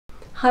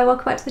Hi,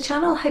 welcome back to the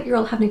channel. I hope you're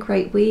all having a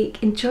great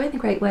week, enjoying the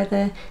great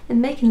weather and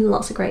making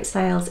lots of great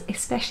sales,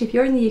 especially if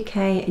you're in the UK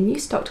and you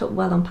stocked up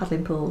well on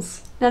paddling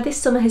pools. Now this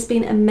summer has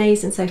been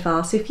amazing so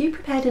far, so if you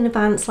prepared in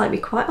advance like we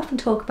quite often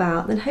talk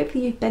about, then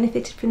hopefully you've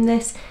benefited from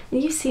this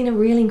and you've seen a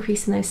real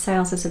increase in those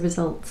sales as a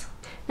result.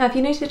 Now if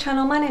you're new to the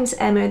channel, my name's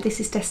Emma and this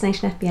is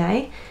Destination FBA,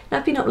 and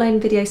I've been uploading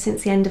videos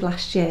since the end of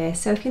last year,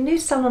 so if you're new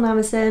to selling on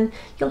Amazon,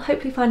 you'll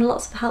hopefully find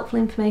lots of helpful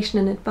information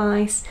and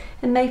advice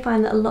and may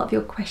find that a lot of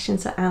your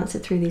questions are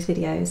answered through these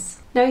videos.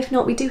 Now if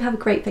not, we do have a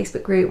great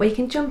Facebook group where you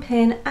can jump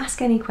in,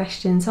 ask any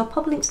questions. I'll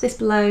pop a link to this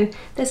below.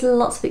 There's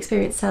lots of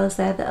experienced sellers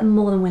there that are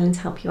more than willing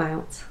to help you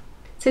out.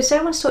 So today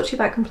I want to talk to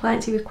you about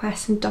compliancy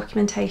requests and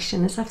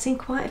documentation, as I've seen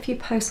quite a few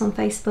posts on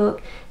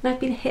Facebook and I've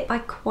been hit by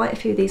quite a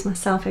few of these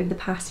myself over the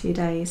past few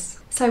days.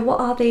 So what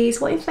are these?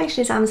 What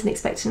information is Amazon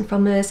expecting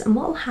from us, and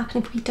what will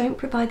happen if we don't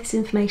provide this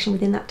information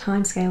within that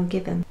timescale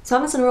given? So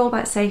Amazon are all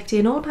about safety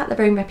and all about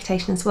their own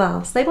reputation as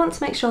well. So they want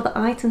to make sure that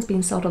items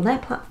being sold on their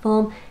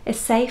platform are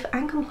safe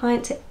and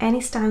compliant to any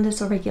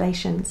standards or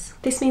regulations.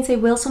 This means they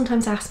will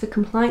sometimes ask for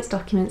compliance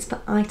documents for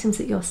items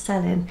that you're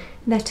selling,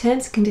 and their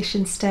terms and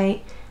conditions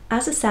state,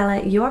 as a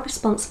seller, you are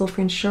responsible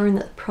for ensuring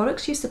that the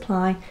products you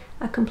supply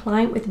are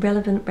compliant with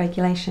relevant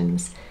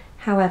regulations.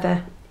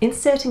 However, in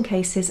certain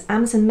cases,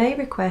 Amazon may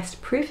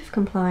request proof of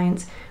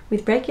compliance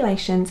with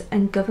regulations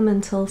and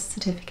governmental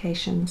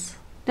certifications.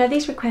 Now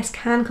these requests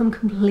can come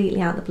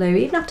completely out of the blue,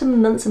 even after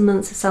months and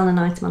months of selling an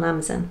item on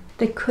Amazon.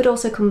 They could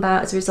also come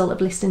about as a result of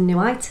listing a new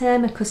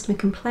item, a customer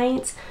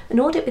complaint, an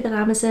audit within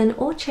Amazon,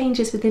 or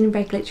changes within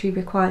regulatory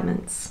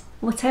requirements.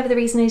 Whatever the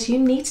reason is, you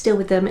need to deal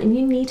with them and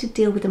you need to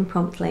deal with them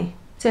promptly.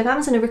 So if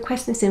Amazon are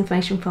requesting this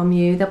information from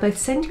you, they'll both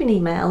send you an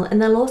email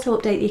and they'll also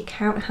update the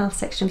account health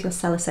section of your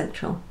Seller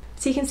Central.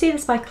 So you can see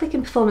this by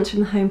clicking Performance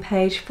from the home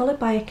page, followed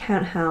by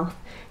Account Health,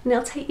 and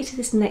it'll take you to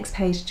this next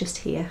page just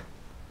here.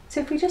 So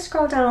if we just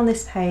scroll down on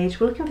this page,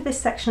 we're looking for this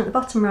section at the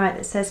bottom right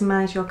that says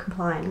Manage Your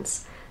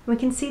Compliance. And we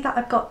can see that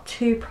I've got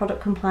 2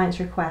 product compliance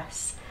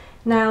requests.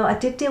 Now I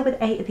did deal with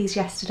 8 of these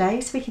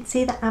yesterday, so we can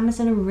see that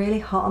Amazon are really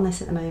hot on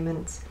this at the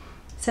moment.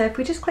 So if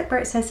we just click where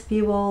it says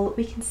View All,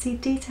 we can see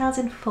details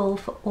in full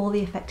for all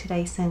the affected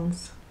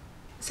ASINs.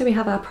 So we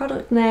have our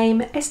product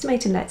name,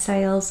 estimated net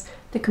sales,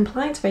 the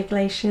compliance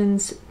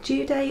regulations,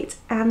 due date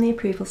and the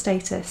approval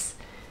status.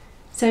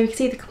 So we can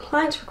see the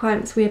compliance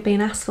requirements we are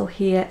being asked for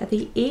here are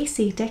the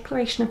EC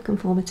Declaration of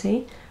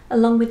Conformity,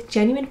 along with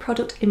genuine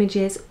product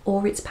images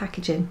or its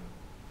packaging.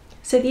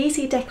 So the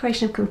EC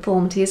Declaration of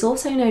Conformity is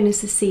also known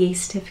as the CE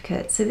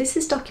certificate. So this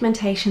is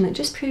documentation that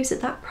just proves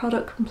that that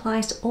product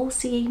complies to all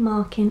CE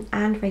marking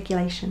and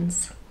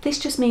regulations. This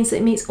just means that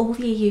it meets all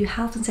the EU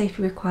health and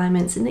safety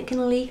requirements and it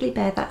can legally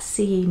bear that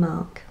CE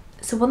mark.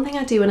 So one thing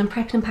I do when I'm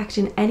prepping and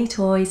packaging any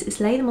toys is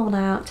lay them all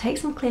out, take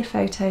some clear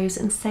photos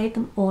and save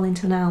them all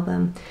into an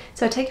album.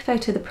 So I take a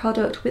photo of the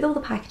product with all the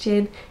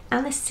packaging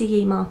and the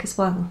CE mark as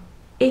well.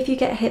 If you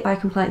get hit by a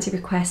compliancy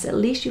request, at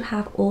least you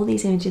have all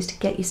these images to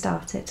get you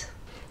started.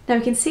 Now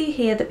we can see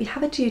here that we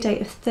have a due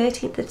date of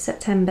 13th of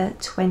September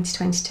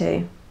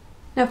 2022.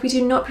 Now if we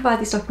do not provide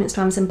these documents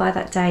to Amazon by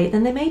that date,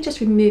 then they may just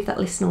remove that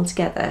listing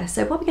altogether.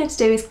 So what we're going to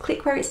do is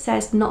click where it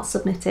says Not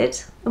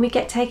Submitted, and we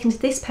get taken to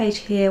this page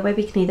here where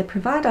we can either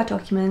provide our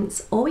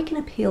documents or we can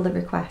appeal the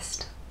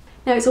request.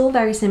 Now it's all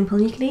very simple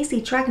and you can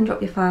easily drag and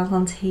drop your files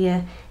onto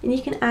here, and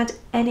you can add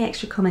any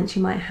extra comments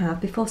you might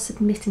have before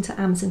submitting to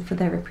Amazon for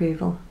their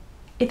approval.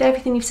 If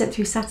everything you've sent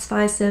through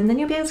satisfies them, then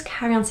you'll be able to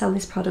carry on selling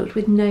this product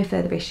with no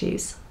further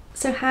issues.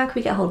 So how can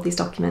we get hold of these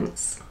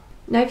documents?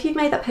 Now if you've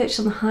made that purchase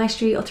on the high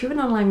street or through an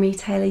online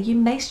retailer, you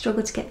may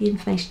struggle to get the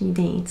information you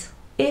need.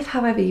 If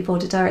however you've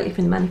ordered directly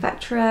from the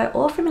manufacturer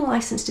or from a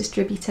licensed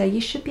distributor,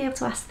 you should be able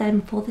to ask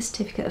them for the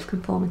certificate of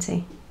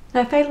conformity.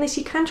 Now failing this,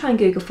 you can try and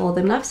Google for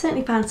them, and I've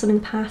certainly found some in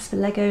the past for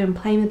Lego and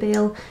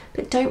Playmobil,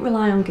 but don't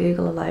rely on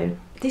Google alone.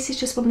 This is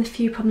just one of the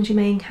few problems you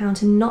may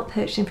encounter not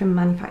purchasing from a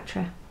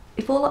manufacturer.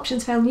 If all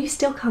options fail and you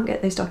still can't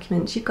get those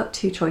documents, you've got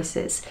 2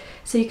 choices.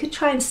 So you could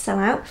try and sell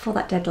out before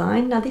that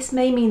deadline. Now this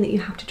may mean that you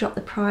have to drop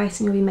the price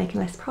and you'll be making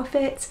less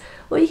profits,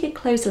 or you could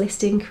close the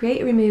listing, create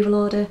a removal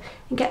order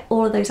and get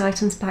all of those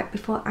items back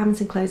before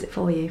Amazon close it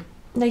for you.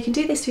 Now you can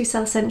do this through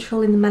Seller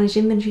Central in the Manage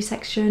Inventory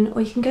section,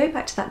 or you can go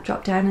back to that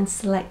drop down and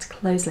select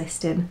Close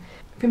Listing.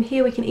 From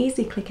here we can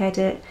easily click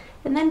Edit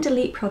and then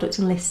delete product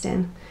and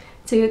listing.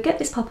 So you'll get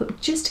this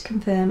pop-up just to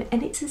confirm,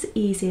 and it's as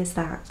easy as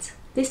that.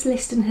 This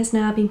listing has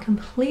now been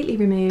completely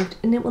removed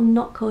and it will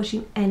not cause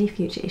you any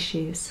future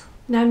issues.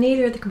 Now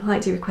neither of the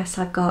compliancy requests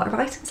I've got are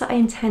items that I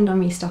intend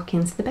on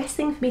restocking, so the best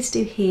thing for me to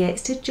do here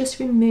is to just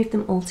remove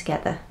them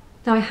altogether.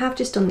 Now I have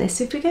just done this,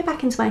 so if we go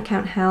back into my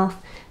account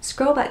health,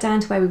 scroll back down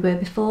to where we were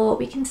before,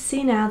 we can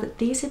see now that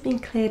these have been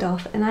cleared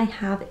off and I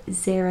have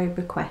 0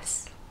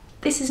 requests.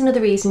 This is another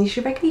reason you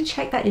should regularly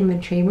check that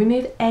inventory and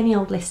remove any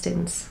old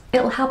listings.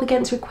 It will help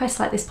against requests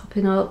like this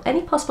popping up,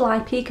 any possible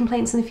IP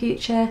complaints in the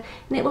future,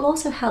 and it will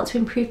also help to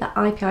improve that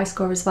IPI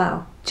score as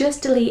well.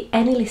 Just delete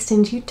any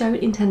listings you don't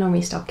intend on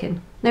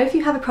restocking. Now, if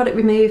you have a product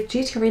removed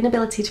due to your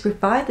inability to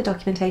provide the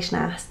documentation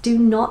asked, do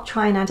not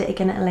try and add it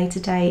again at a later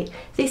date.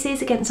 This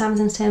is against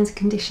Amazon's terms and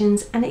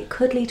conditions, and it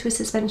could lead to a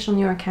suspension on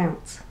your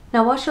account.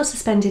 Now, whilst you're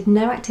suspended,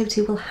 no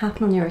activity will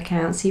happen on your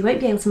account, so you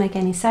won't be able to make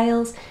any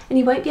sales, and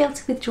you won't be able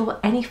to withdraw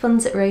any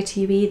funds that are owed to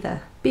you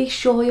either. Be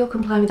sure you're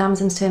complying with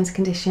Amazon's terms and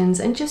conditions,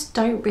 and just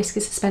don't risk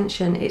a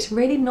suspension. It's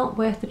really not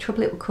worth the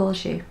trouble it will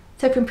cause you.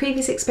 So from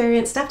previous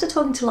experience, and after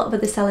talking to a lot of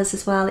other sellers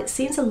as well, it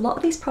seems a lot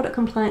of these product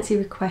compliancy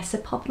requests are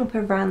popping up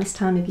around this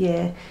time of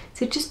year.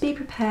 So just be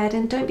prepared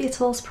and don't be at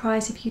all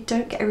surprised if you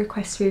don't get a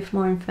request through for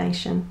more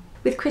information.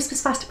 With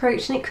Christmas fast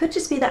approaching, it could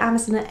just be that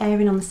Amazon are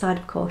erring on the side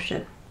of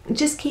caution.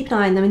 Just keep an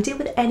eye on them and deal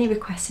with any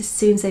requests as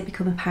soon as they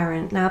become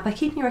apparent. Now, by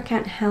keeping your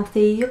account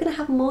healthy, you're going to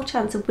have more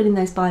chance of winning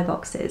those buy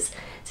boxes.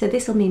 So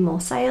this will mean more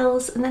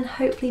sales and then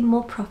hopefully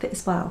more profit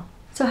as well.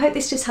 So I hope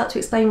this just helped to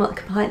explain what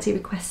the compliancy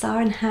requests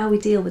are and how we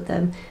deal with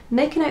them.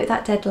 Make a note of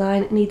that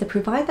deadline and either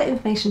provide that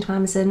information to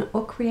Amazon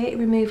or create a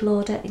removal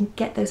order and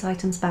get those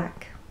items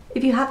back.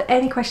 If you have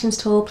any questions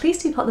at all, please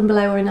do pop them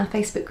below or in our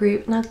Facebook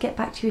group and I'll get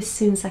back to you as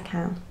soon as I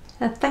can.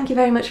 Thank you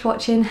very much for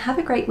watching, have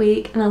a great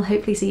week and I'll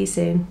hopefully see you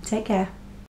soon. Take care.